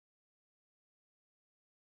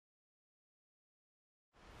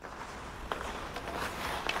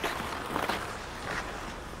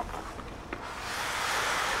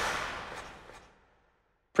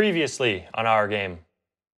Previously on Our Game.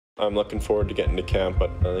 I'm looking forward to getting to camp, but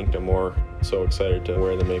I think I'm more so excited to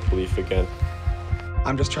wear the maple leaf again.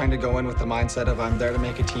 I'm just trying to go in with the mindset of I'm there to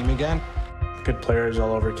make a team again. Good players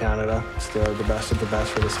all over Canada. Still the best of the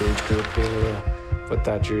best for this age group. Being able to put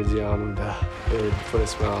that jersey on and it would put a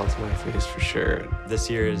smile on my face for sure. This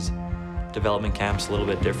year's development camp's a little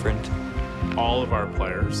bit different. All of our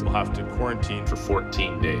players will have to quarantine for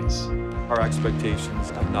 14 days. Our expectations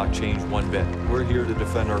have not changed one bit. We're here to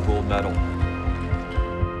defend our gold medal.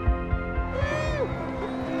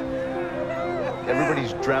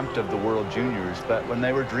 Everybody's dreamt of the World Juniors, but when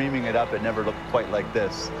they were dreaming it up, it never looked quite like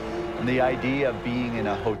this. And the idea of being in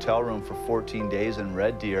a hotel room for 14 days in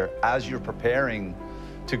Red Deer as you're preparing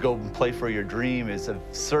to go and play for your dream is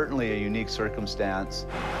certainly a unique circumstance.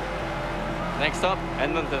 Next stop,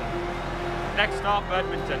 Edmonton. Next stop,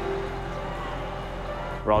 Edmonton.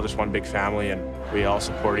 We're all just one big family and we all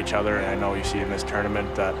support each other. And I know you see in this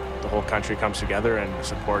tournament that the whole country comes together and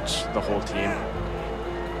supports the whole team.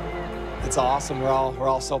 It's awesome. We're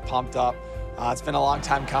all so pumped up. It's been a long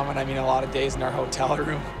time coming. I mean, a lot of days in our hotel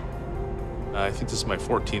room. I think this is my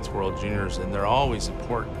 14th World Juniors, and they're always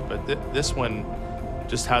important. But this one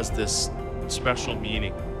just has this special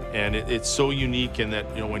meaning. And it's so unique in that,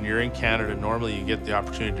 when you're in Canada, normally you get the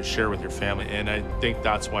opportunity to share with your family. And I think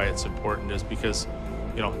that's why it's important, is because,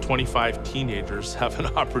 25 teenagers have an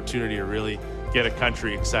opportunity to really get a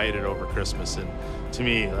country excited over Christmas. And to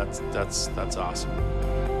me, that's awesome.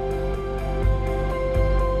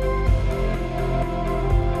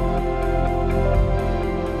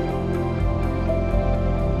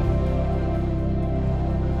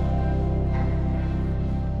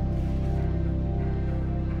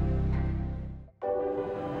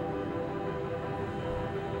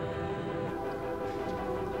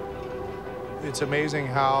 It's amazing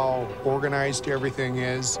how organized everything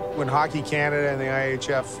is. When Hockey Canada and the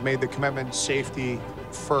IIHF made the commitment safety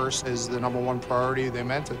first as the #1 priority, they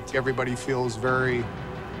meant it. Everybody feels very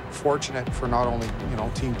fortunate for not only,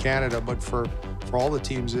 Team Canada, but for all the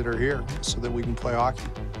teams that are here so that we can play hockey.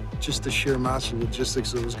 Just the sheer massive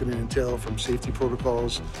logistics that was going to entail from safety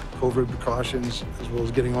protocols, COVID precautions, as well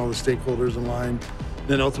as getting all the stakeholders in line.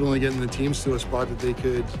 Then ultimately getting the teams to a spot that they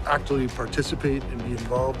could actively participate and be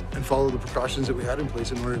involved and follow the precautions that we had in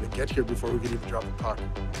place in order to get here before we could even drop the puck.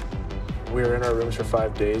 We were in our rooms for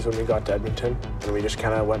 5 days when we got to Edmonton, and we just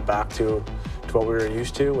kind of went back to what we were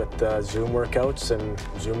used to with Zoom workouts and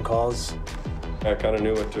Zoom calls. I kind of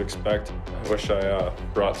knew what to expect. I wish I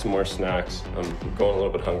brought some more snacks. I'm going a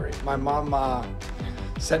little bit hungry. My mom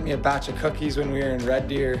sent me a batch of cookies when we were in Red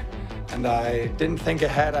Deer, and I didn't think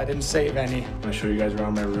ahead. I didn't save any. I'm gonna show you guys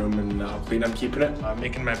around my room and how clean I'm keeping it. I'm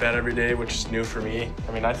making my bed every day, which is new for me.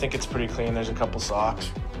 I mean, I think it's pretty clean. There's a couple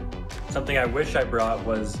socks. Something I wish I brought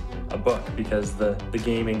was a book, because the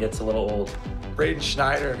gaming gets a little old. Braden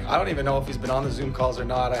Schneider, I don't even know if he's been on the Zoom calls or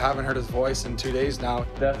not. I haven't heard his voice in 2 days now.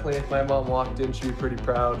 Definitely, if my mom walked in, she'd be pretty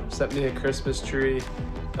proud. Sent me a Christmas tree,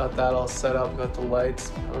 got that all set up, got the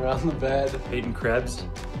lights around the bed. Peyton Krebs,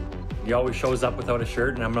 he always shows up without a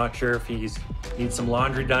shirt, and I'm not sure if he needs some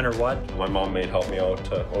laundry done or what. My mom may help me out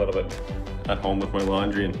a little bit at home with my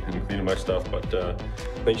laundry and cleaning my stuff, but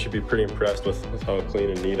I think she'd be pretty impressed with how clean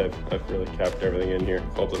and neat I've really kept everything in here.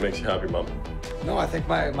 Hope that makes you happy, Mom. No, I think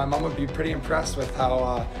my mom would be pretty impressed with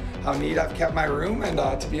how neat I've kept my room, and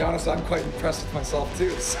to be honest, I'm quite impressed with myself too.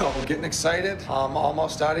 So getting excited. I'm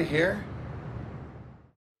almost out of here.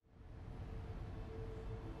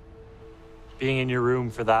 Being in your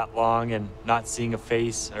room for that long and not seeing a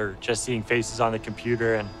face, or just seeing faces on the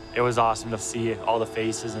computer, and it was awesome to see all the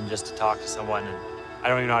faces and just to talk to someone, and I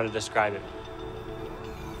don't even know how to describe it.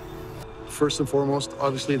 First and foremost,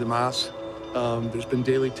 obviously the masks. There's been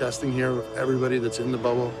daily testing here with everybody that's in the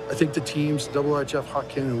bubble. I think the teams, IIHF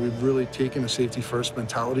Hockey Canada, we've really taken a safety-first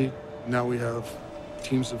mentality. Now we have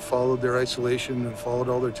teams that followed their isolation and followed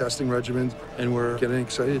all their testing regimens, and we're getting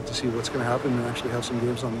excited to see what's going to happen and actually have some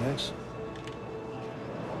games on the ice.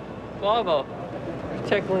 Bobo, you're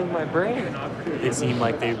tickling my brain. It seemed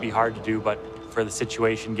like they would be hard to do, but for the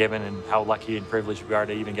situation given and how lucky and privileged we are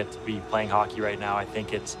to even get to be playing hockey right now, I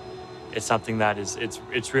think it's something that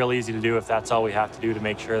it's real easy to do if that's all we have to do to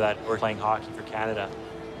make sure that we're playing hockey for Canada.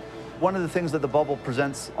 One of the things that the bubble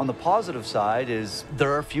presents on the positive side is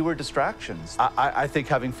there are fewer distractions. I think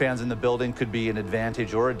having fans in the building could be an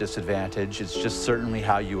advantage or a disadvantage. It's just certainly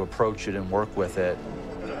how you approach it and work with it.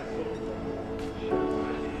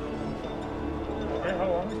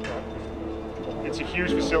 It's a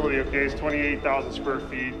huge facility, okay? It's 28,000 square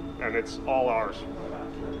feet, and it's all ours.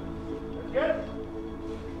 Good.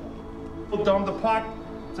 We'll dump the puck.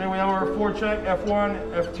 Say we have our forecheck,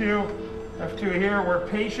 F1, F2, F2 here, we're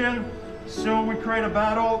patient. Soon we create a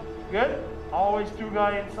battle. Good? Always 2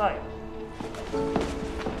 guys inside.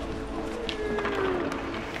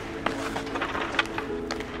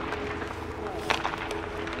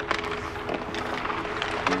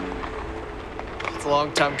 It's a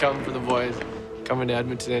long time coming for the boys. Coming to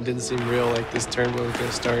Edmonton, it didn't seem real like this tournament was going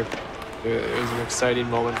to start. It was an exciting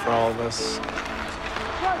moment for all of us.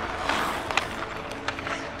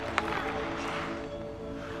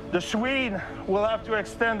 The Swedes will have to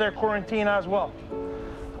extend their quarantine as well.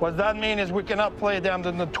 What that means is we cannot play them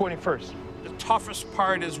on the 21st. The toughest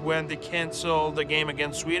part is when they canceled the game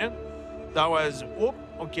against Sweden. That was,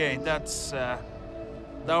 okay, that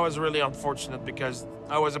was really unfortunate because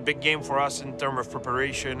that was a big game for us in terms of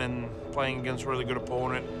preparation and playing against a really good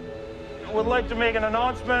opponent. I would like to make an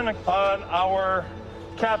announcement on our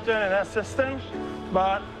captain and assistant,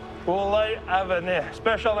 but we'll have a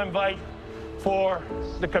special invite for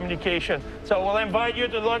the communication. So we'll invite you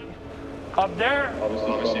to look up there.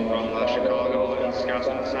 Obviously from Chicago and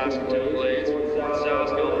Saskatoon Blades,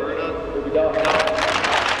 Sask, Alberta.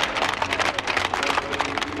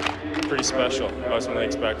 Pretty special. I wasn't really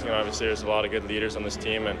expecting. Obviously, there's a lot of good leaders on this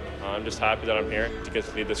team, and I'm just happy that I'm here to get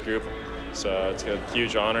to lead this group. So it's a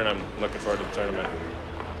huge honor, and I'm looking forward to the tournament.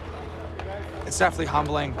 It's definitely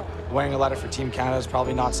humbling. Wearing a letter for Team Canada is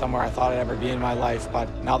probably not somewhere I thought I'd ever be in my life, but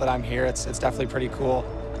now that I'm here, it's definitely pretty cool.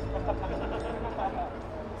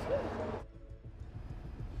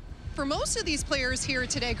 For most of these players here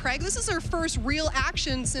today, Craig, this is their first real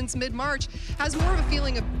action since mid-March. Has more of a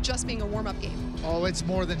feeling of just being a warm-up game. Oh, it's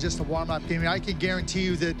more than just a warm-up game. I can guarantee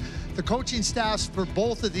you that the coaching staffs for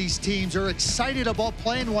both of these teams are excited about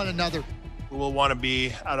playing one another. We'll want to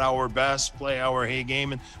be at our best, play our A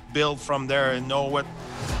game, and build from there and know what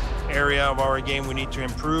area of our game we need to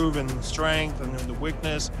improve and strength and the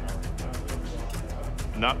weakness.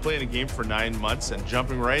 Not playing a game for 9 months and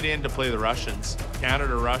jumping right in to play the Russians.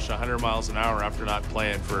 Canada rush 100 miles an hour after not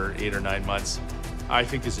playing for 8 or 9 months, I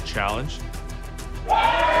think is a challenge.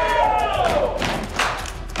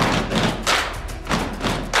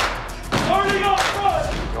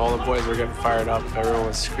 All the boys were getting fired up. Everyone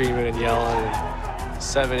was screaming and yelling.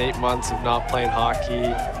 7, 8 months of not playing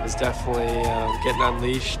hockey was definitely getting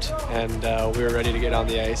unleashed, and we were ready to get on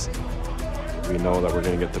the ice. We know that we're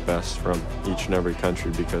going to get the best from each and every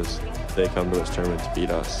country because they come to this tournament to beat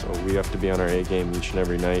us. So we have to be on our A game each and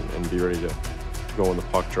every night and be ready to go when the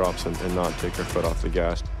puck drops and not take our foot off the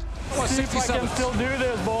gas. See if I can still do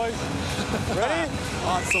this, boys. Ready?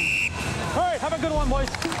 Awesome. All right, have a good one, boys.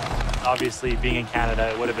 Obviously, being in Canada,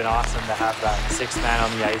 it would have been awesome to have that 6th man on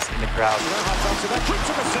the ice in the crowd.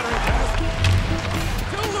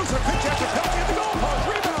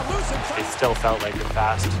 It still felt like a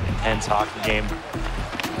fast, intense hockey game.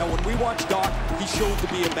 Now, when we watched Doc, he showed to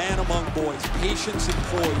be a man among boys. Patience and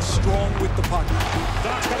poise, strong with the puck.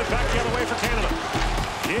 Doc's got it back the other way for Canada.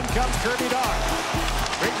 In comes Kirby Doc.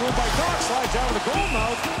 Great move by Doc, slides down to the goal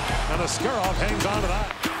mouth, and Askarov hangs on to that.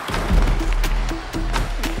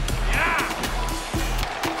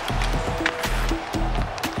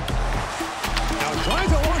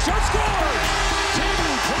 Drysdale, long shot, scores!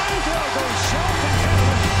 Jamie Drysdale goes shot from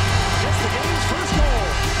Canada. Gets the game's first goal.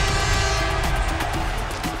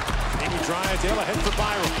 Jamie Drysdale ahead for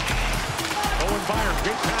Byram. Owen Byram,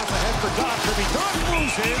 great pass ahead for Doc. Kirby Doc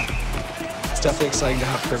moves in. It's definitely exciting to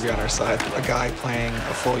have Kirby on our side. A guy playing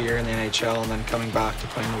a full year in the NHL and then coming back to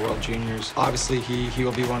playing the World Juniors. Obviously, he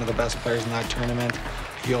will be one of the best players in that tournament.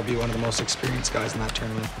 He'll be one of the most experienced guys in that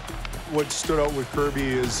tournament. What stood out with Kirby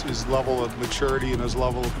is his level of maturity and his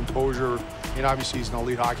level of composure. And obviously, he's an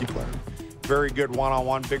elite hockey player. Very good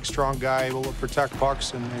one-on-one, big, strong guy, able to protect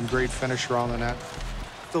pucks and great finisher on the net.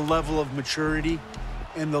 The level of maturity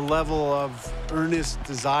and the level of earnest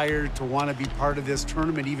desire to want to be part of this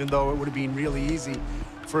tournament, even though it would have been really easy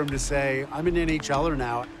for him to say, I'm an NHLer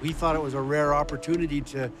now. We thought it was a rare opportunity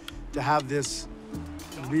to have this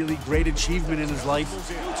really great achievement in his life.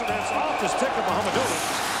 Off the stick of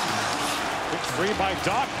Mohamedova. Picked free by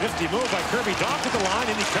Doc. Nifty move by Kirby Doc to the line,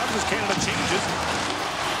 and he comes as Canada changes.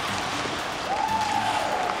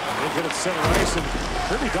 They get it center ice, and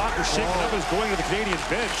Kirby Doc is shaking up as going to the Canadian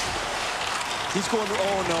bench. He's going,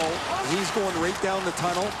 oh no, he's going right down the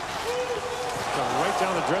tunnel. Going right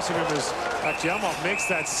down the dressing room as Akiyama makes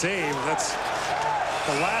that save. That's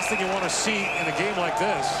the last thing you want to see in a game like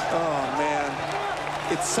this. Oh man,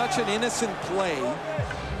 it's such an innocent play.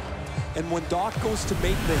 And when Doc goes to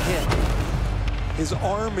make the hit, his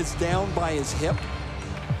arm is down by his hip.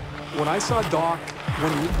 When I saw Doc,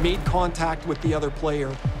 when he made contact with the other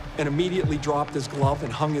player and immediately dropped his glove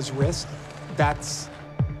and hung his wrist, that's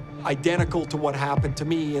identical to what happened to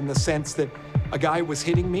me in the sense that a guy was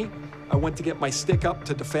hitting me. I went to get my stick up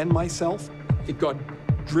to defend myself. It got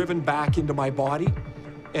driven back into my body,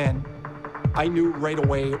 and I knew right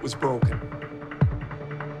away it was broken.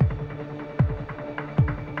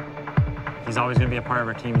 He's always going to be a part of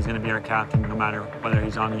our team. He's going to be our captain no matter whether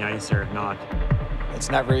he's on the ice or not. It's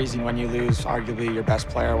never easy when you lose arguably your best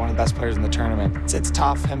player, one of the best players in the tournament. It's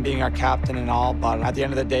tough, him being our captain and all, but at the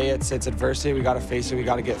end of the day, it's adversity. We got to face it. We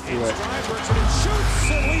got to get through it. Works it and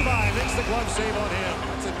shoots, and Levi makes the glove save on him.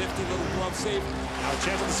 That's a nifty little glove save. Now a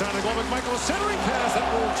chance at the side of the goal. McMichael, a centering pass that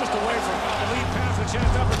moved just away from the lead pass. A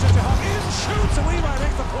chance up for Chichahop. In shoots, and Levi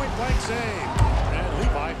makes the point-blank save. And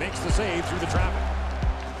Levi makes the save through the traffic.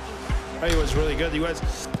 He was really good. He was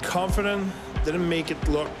confident, didn't make it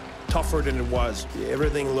look tougher than it was.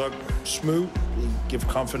 Everything looked smooth. He gave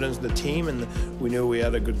confidence to the team, and we knew we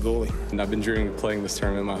had a good goalie. And I've been dreaming of playing this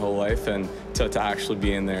tournament my whole life, and to actually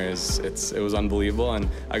be in there, it was unbelievable, and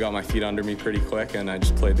I got my feet under me pretty quick, and I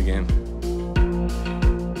just played the game.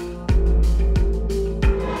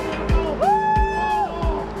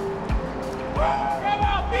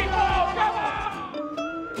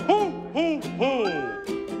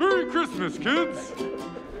 Kids.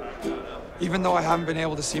 Even though I haven't been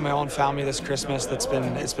able to see my own family this Christmas, it's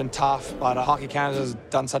been tough, but Hockey Canada has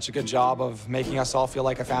done such a good job of making us all feel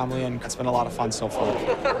like a family, and it's been a lot of fun so far.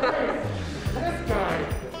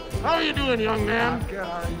 How are you doing, young man?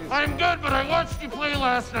 I'm good, but I watched you play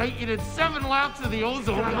last night. You did 7 laps of the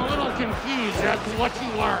ozone. I'm a little confused as to what you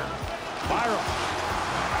learned. Byram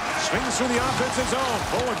swings through the offensive zone.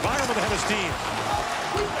 Forward Byram with the head of steam.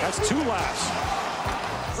 That's 2 laps.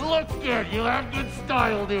 Looks good. You have good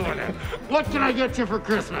style doing it. What can I get you for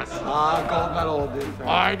Christmas? Gold medal will do.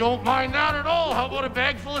 I don't mind that at all. How about a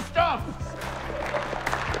bag full of stuff?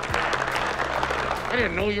 I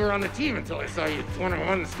didn't know you were on the team until I saw you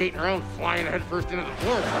 21 skating around, flying head first into the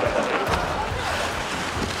floor.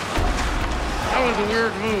 That was a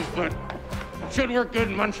weird move, but it should work good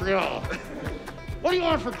in Montreal. What do you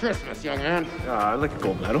want for Christmas, young man? I'd like a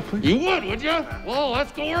gold medal, please. You would you? Well,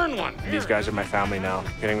 let's go earn one. These guys are my family now.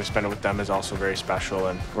 Getting to spend it with them is also very special,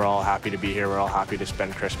 and we're all happy to be here. We're all happy to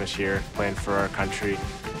spend Christmas here, playing for our country.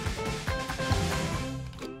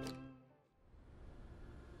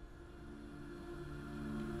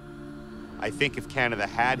 I think if Canada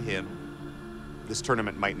had him, this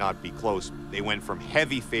tournament might not be close. They went from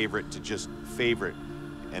heavy favorite to just favorite,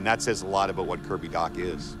 and that says a lot about what Kirby Dach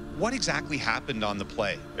is. What exactly happened on the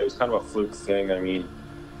play? It was kind of a fluke thing. I mean,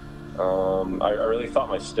 I really thought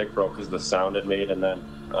my stick broke because the sound it made, and then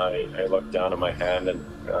I looked down at my hand, and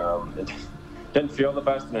it didn't feel the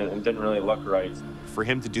best, and it didn't really look right. For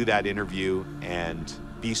him to do that interview and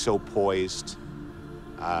be so poised,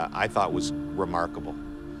 I thought was remarkable.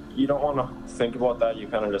 You don't want to think about that. You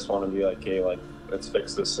kind of just want to be like, hey, like, let's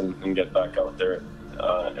fix this and get back out there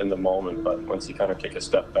in the moment. But once you kind of take a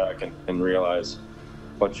step back and realize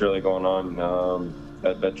what's really going on,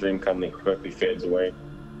 that dream kind of quickly fades away.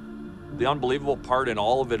 The unbelievable part in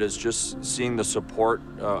all of it is just seeing the support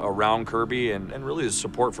around Kirby and really the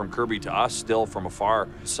support from Kirby to us still from afar.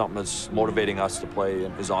 Something that's motivating us to play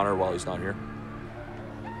in his honor while he's not here.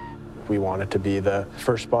 We wanted to be the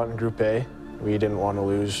first spot in Group A. We didn't want to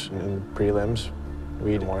lose in prelims.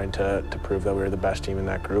 We wanted to prove that we were the best team in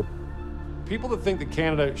that group. People that think that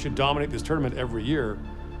Canada should dominate this tournament every year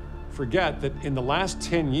forget that in the last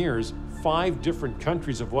 10 years, 5 different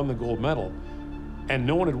countries have won the gold medal, and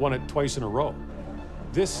no one had won it twice in a row.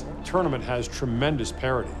 This tournament has tremendous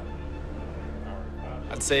parity.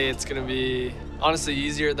 I'd say it's going to be honestly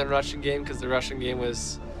easier than Russian game because the Russian game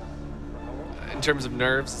was, in terms of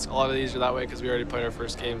nerves, a lot of these are that way because we already played our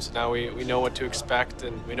first game. So now we know what to expect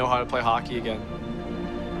and we know how to play hockey again.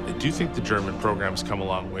 I do think the German program's come a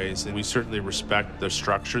long ways, and we certainly respect the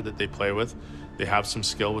structure that they play with. They have some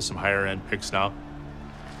skill with some higher-end picks now.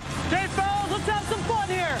 Okay, fellas, let's have some fun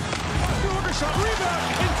here. Shot rebound.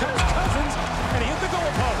 In comes Cousins, and he hit the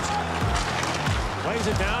goal post. Plays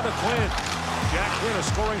it down to Quinn. Jack Quinn, a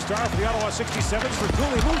scoring star for the Ottawa 67s for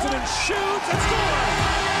Cooley. Moves it and shoots and scores.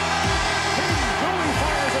 Cooley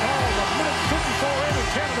fires it home. A minute 54 in, and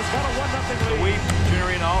Canada's got a 1-0 lead. The way to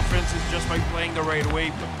generate offense is just by playing the right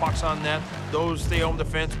way, put pucks on net. Those stay-home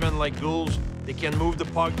defensemen like Gould's, they can move the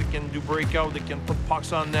puck, they can do breakout, they can put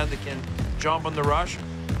pucks on net, they can jump on the rush.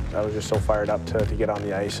 I was just so fired up to get on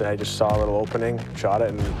the ice, and I just saw a little opening, shot it,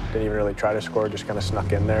 and didn't even really try to score, just kind of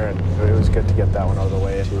snuck in there, and it was good to get that one out of the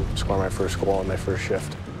way to score my first goal in my first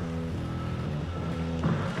shift.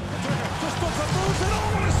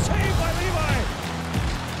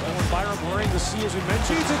 Byram wearing the C as we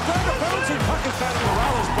mentioned. It's a good bouncing puck is back to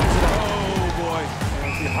Morales. Oh boy.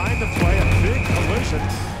 behind the play, a big collision.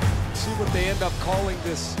 See what they end up calling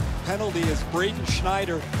this penalty is Braden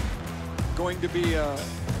Schneider going to be a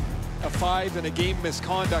 5 and a game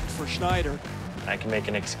misconduct for Schneider. I can make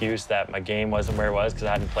an excuse that my game wasn't where it was because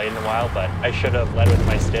I hadn't played in a while, but I should have led with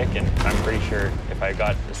my stick, and I'm pretty sure if I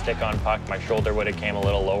got the stick on puck, my shoulder would have came a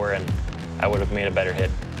little lower and I would have made a better hit.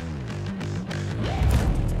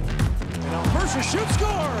 And now Mercer shoots,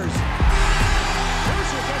 scores!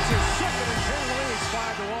 Mercer gets his second and Canada leads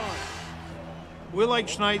 5-1. We like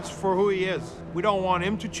Schneitz for who he is. We don't want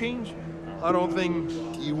him to change. I don't think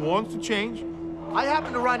he wants to change. I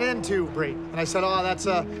happened to run into Brady, and I said, oh, that's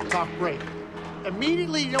a tough break.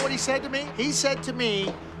 Immediately, you know what he said to me? He said to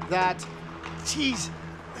me that, geez,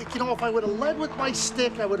 like, you know, if I would have led with my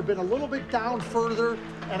stick, I would have been a little bit down further,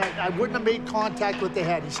 and I wouldn't have made contact with the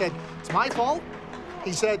head. He said, it's my fault.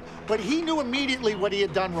 He said, but he knew immediately what he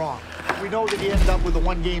had done wrong. We know that he ended up with a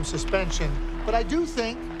 1-game suspension, but I do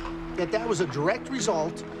think that that was a direct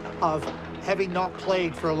result of having not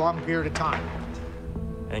played for a long period of time.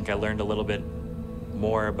 I think I learned a little bit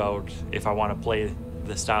more about if I want to play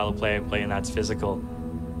the style of play I play, and that's physical,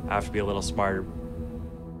 I have to be a little smarter.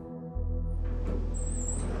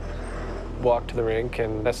 Walk to the rink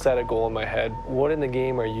and I set a goal in my head. What in the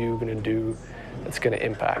game are you going to do that's going to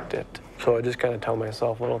impact it? So I just kind of tell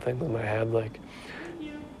myself little things in my head, like,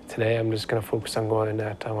 today I'm just going to focus on going to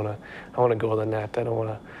net. I want to go to the net.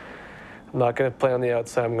 I'm not going to play on the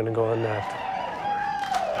outside. I'm going to go to the net.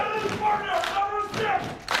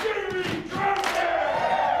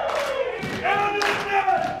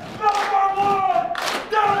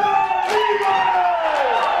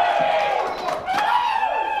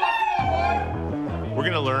 We're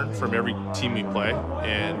going to learn from every team we play,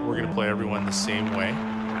 and we're going to play everyone the same way.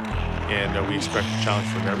 And we expect a challenge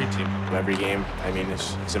from every team. Every game, I mean,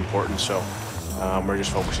 is important, so we're just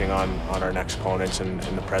focusing on our next opponents and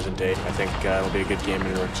in the present day. I think it'll be a good game,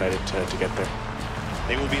 and we're excited to get there.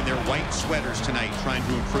 They will be in their white sweaters tonight, trying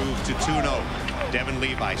to improve to 2-0. Devin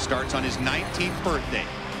Levi starts on his 19th birthday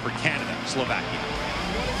for Canada, Slovakia.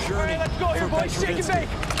 Journey. Let's go here, boys. Shake and bake.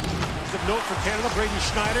 Of note for Canada, Braden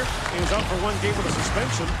Schneider is out for 1 game with a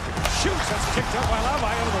suspension. Shoots, that's kicked out by Levi,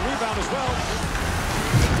 out of the rebound as well.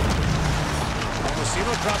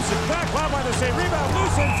 Almacino drops it back. Levi, there's a rebound,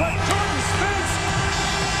 loose in front. Jordan Spence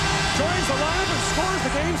joins the line and scores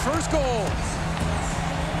the game's first goal.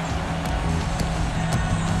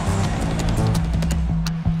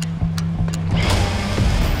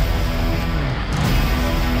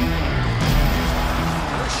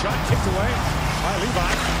 First shot kicked away by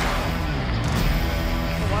Levi.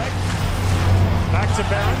 Back to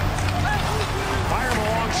Barron. Fire him a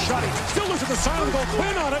long shot. He still looks at the silent goal.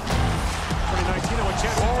 Quinn on it. 2019, a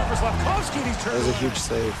chance for Slavkovsky. It was a huge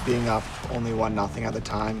save. Being up only 1-0 at the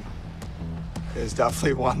time is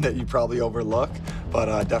definitely one that you probably overlook, but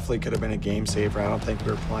definitely could have been a game saver. I don't think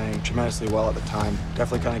we were playing tremendously well at the time.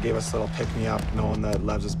 Definitely kind of gave us a little pick-me-up, knowing that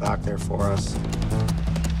Levs is back there for us.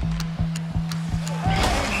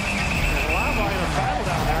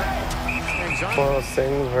 It's one of those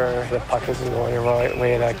things where the puck isn't going your right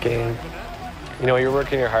way in that game. You know, you're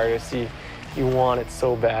working your hardest. You want it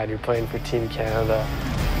so bad. You're playing for Team Canada.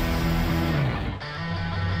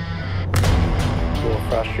 A little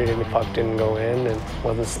frustrated the puck didn't go in and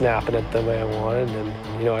wasn't snapping it the way I wanted. And,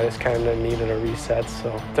 you know, I just kind of needed a reset,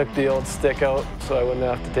 so took the old stick out so I wouldn't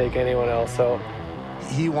have to take anyone else out.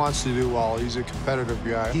 He wants to do well. He's a competitive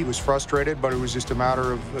guy. He was frustrated, but it was just a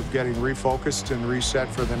matter of getting refocused and reset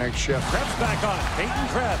for the next shift. Krebs back on it. Peyton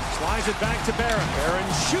Krebs slides it back to Barron. Barron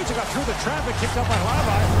shoots it up through the traffic, kicked up by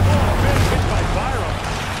Levi. Oh, big hit by Byram.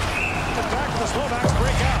 The back of the Slovaks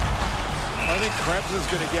break out. I think Krebs is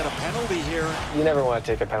going to get a penalty here. You never want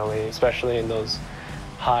to take a penalty, especially in those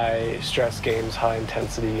high-stress games,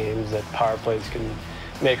 high-intensity games that power plays can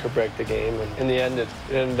make or break the game. And in the end, it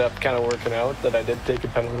ended up kind of working out that I did take a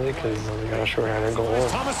penalty because we got a short-handed goal.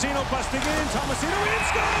 Tomasino busting in. Tomasino in,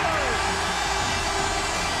 scores!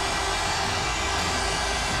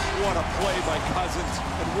 What a play by Cousins,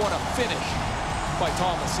 and what a finish by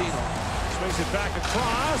Tomasino. Swings it back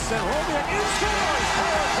across, and Robiak in, scores!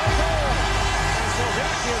 Power play goal! And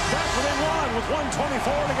Slovakia is back within 1 with 1:24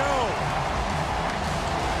 to go.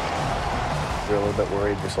 We were a little bit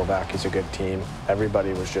worried. Slovakia's a good team.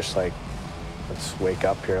 Everybody was just like, let's wake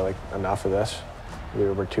up here, like, enough of this. We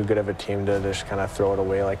were too good of a team to just kind of throw it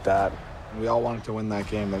away like that. We all wanted to win that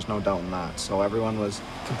game, there's no doubt in that. So everyone was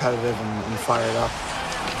competitive and fired up.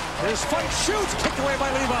 Here's Fight, shoots, kicked away by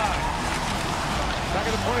Levi. Back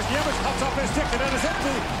at the point is Niemiec, pops off his stick, and then it's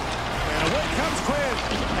empty. And away comes Quinn.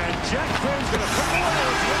 And Jack Quinn's going to put it away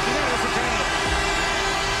with the empty net for Canada.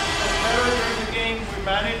 Earlier in the game, we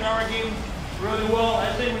managed our game really well.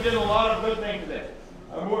 I think we did a lot of good things today.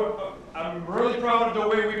 I'm really proud of the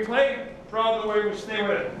way we played, proud of the way we stay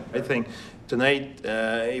with it. I think tonight,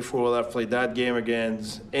 if we will have played that game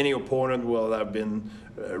against any opponent, will have been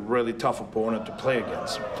a really tough opponent to play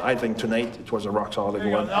against. I think tonight it was a rock solid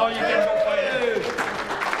win. Now you can go play it.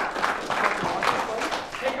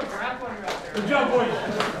 Take a breath when you're out there. Good job, boys.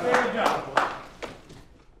 Good job.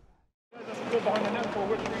 Go behind the net for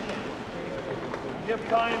which reason? Give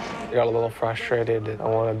time. I got a little frustrated. I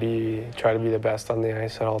want to try to be the best on the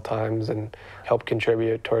ice at all times and help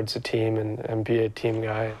contribute towards the team and be a team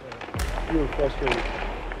guy. You were frustrated.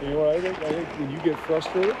 You know what I think? I think when you get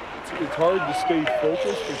frustrated, it's hard to stay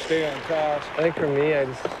focused or stay on task. I think for me,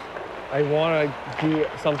 I want to do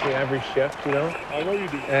something every shift, you know? I know you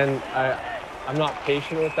do. And I'm not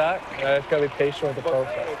patient with that. I just got to be patient with the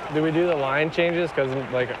process. Do we do the line changes because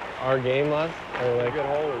like our game last? Or like... Get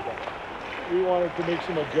haulers on. We wanted to make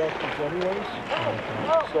some adjustments anyways.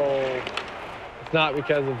 So it's not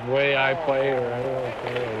because of the way I play or I don't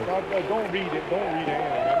play. Don't read it. Don't read anything.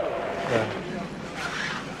 Yeah.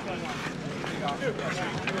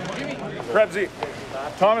 Krebsy,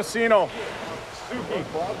 Tomasino.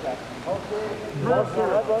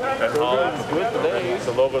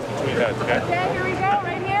 The logos between heads, okay? Okay, here we go,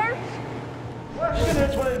 right here. Question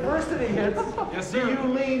is, when adversity hits, do you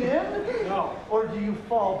lean in? No. Or do you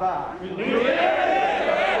fall back?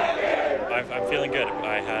 I'm feeling good.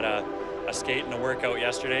 I had a skate and a workout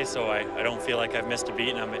yesterday, so I don't feel like I've missed a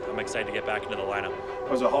beat, and I'm excited to get back into the lineup.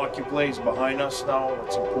 Because the hockey plays behind us now,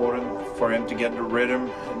 it's important for him to get the rhythm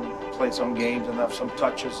and play some games and have some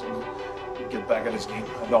touches and get back at his game.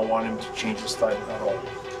 I don't want him to change his style at all.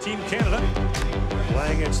 Team Canada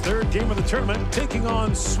playing its third game of the tournament, taking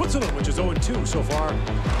on Switzerland, which is 0-2 so far.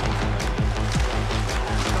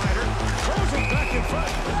 Schneider throws it back in front.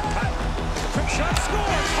 Quick shot,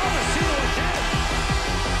 scores! Tomasino again!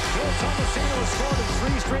 Bill Tomasino has scored in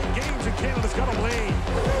 3 straight games, and Canada's got a lead.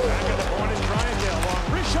 Back at the point is Drysdale. Long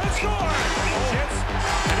wrist shot, score! Hits,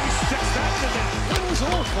 and he sticks that to net. It was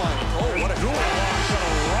all flying. Oh, what a goal! Long shot,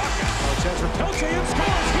 a rocket. No chance for Pelche, and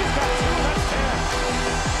scores! He's got 2, that's 10.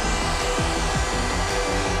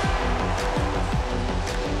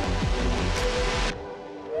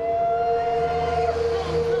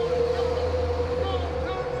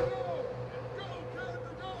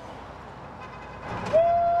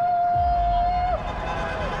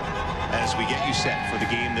 Set for the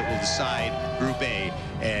game that will decide Group A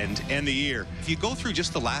and end the year. If you go through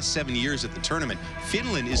just the last 7 years of the tournament,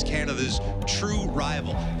 Finland is Canada's true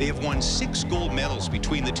rival. They have won 6 gold medals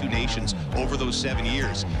between the two nations over those 7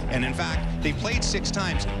 years. And in fact, they played 6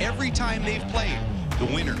 times. Every time they've played, the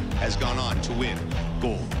winner has gone on to win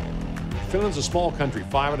gold. Finland's a small country,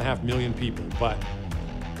 5.5 million people, but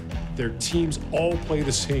their teams all play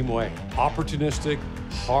the same way. Opportunistic,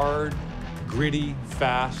 hard, gritty,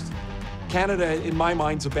 fast. Canada, in my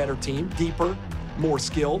mind, is a better team, deeper, more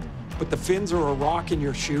skilled, but the Finns are a rock in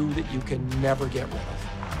your shoe that you can never get rid of.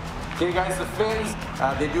 Okay, guys, the Finns,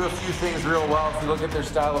 they do a few things real well. If you look at their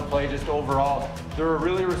style of play, just overall, they're a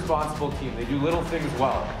really responsible team. They do little things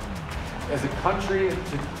well. As a country,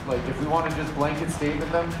 if we want to just blanket statement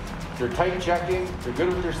them, they're tight checking, they're good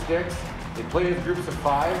with their sticks, they play in groups of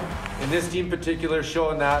 5, and this team in particular is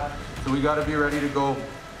showing that, so we got to be ready to go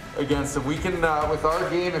against them. We can, with our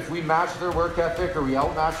game, if we match their work ethic or we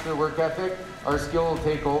outmatch their work ethic, our skill will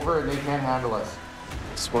take over and they can't handle us.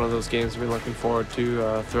 It's one of those games we've been looking forward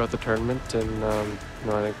to throughout the tournament, and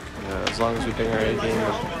I think as long as we bring our A game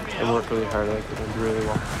and work really hard, I think we're going to do really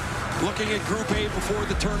well. Looking at Group A before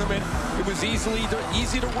the tournament, it was easy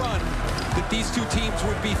to run that these two teams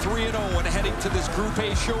would be 3-0 and heading to this Group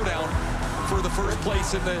A showdown for the first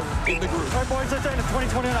place in the group. All right, boys, let's end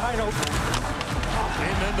 2020 on a high note.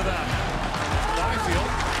 Amen to that. Byfield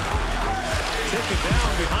taken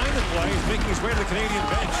down behind the play. He's making his way to the Canadian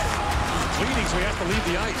bench. He's bleeding, so he has to leave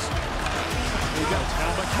the ice. He got now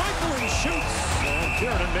McMichael and shoots. And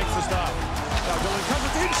Kieran makes the stop. Now Dylan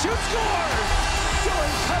Cousins in, shoots, scores!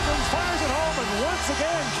 Dylan Cousins fires it home, and once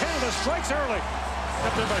again, Canada strikes early.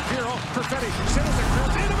 Kept in by Piero. Perfetti settles it.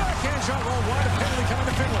 Krebs in a backhand shot. Roll wide. A penalty coming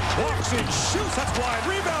to Finland. Walks in, shoots. That's wide.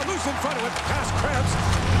 Rebound loose in front of it. Pass Krebs.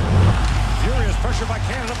 Furious pressure by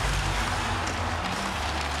Canada.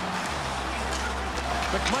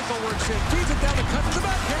 McMichael works in, feeds it down to Cousins, the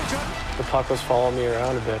backhand shot. The puck was following me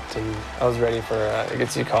around a bit, and I was ready for, I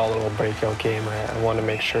guess you call it a little breakout game. I wanted to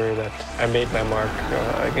make sure that I made my mark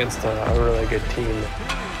against a really good team.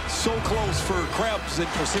 So close for Krebs and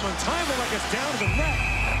for Simon. Timely gets down to the net.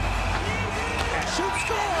 And shoot,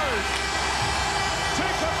 scores!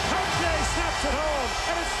 Jacob Pelche snaps it home,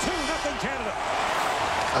 and it's 2-0 Canada.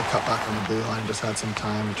 I cut back on the blue line, just had some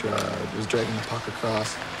time, was dragging the puck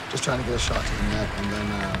across, just trying to get a shot to the net, and then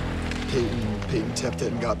Peyton tipped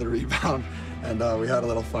it and got the rebound, and we had a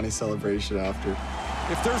little funny celebration after.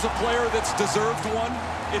 If there's a player that's deserved one,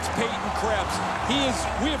 it's Peyton Krebs.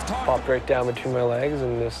 We have talked. Popped right down between my legs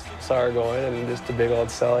and just saw her going, and just a big old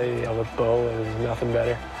celly with Bo, and there's nothing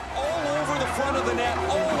better. All over the front of the net,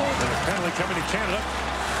 all over. And a penalty coming to Canada.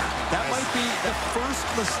 That might be the first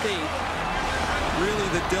mistake, really,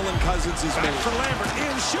 that Dylan Cousins has made. For Lambert,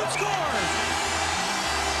 in, shoot, scores!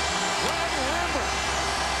 Ryan Lambert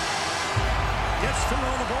gets Finland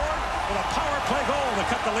on the board with a power play goal to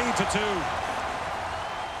cut the lead to 2.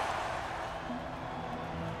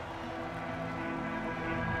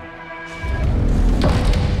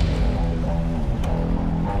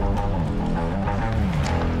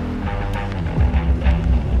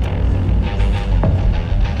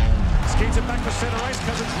 Center ice,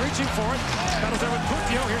 Cousins reaching for it. Battles there with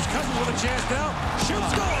Putio. Here's Cousins with a chance now. Shoot,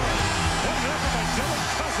 score! What an effort by Dylan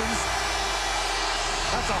Cousins.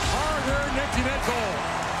 That's a hard-earned empty net goal.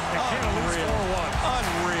 And Canada leads 4-1.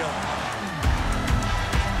 Unreal.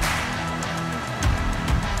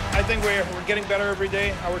 I think we're getting better every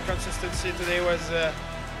day. Our consistency today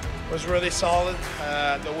was really solid.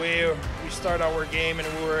 The way we start our game and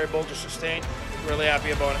we were able to sustain, really happy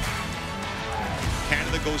about it.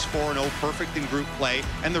 Canada goes 4-0, perfect in group play,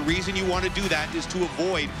 and the reason you want to do that is to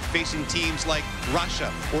avoid facing teams like Russia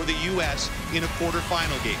or the U.S. in a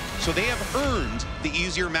quarterfinal game. So they have earned the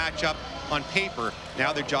easier matchup on paper.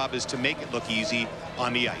 Now their job is to make it look easy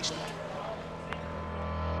on the ice.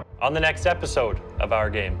 On the next episode of Our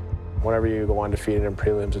Game. Whenever you go undefeated in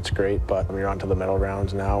prelims, it's great, but you're on to the medal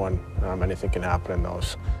rounds now, and anything can happen in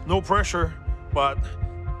those. No pressure, but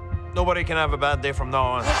nobody can have a bad day from now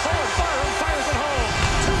on.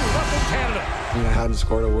 Canada. I mean, I hadn't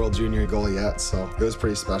scored a World Junior goal yet, so it was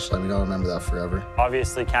pretty special. I mean, I'll remember that forever.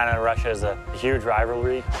 Obviously, Canada and Russia is a huge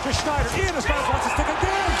rivalry. To Schneider, Ian is going to watch the stick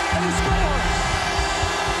again, and he scores!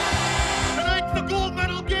 Tonight's the gold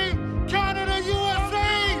medal game,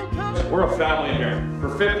 Canada-USA! We're a family here. For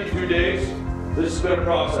 52 days, this has been a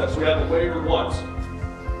process. We haven't wavered once.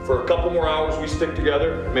 For a couple more hours, we stick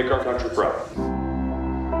together and make our country proud.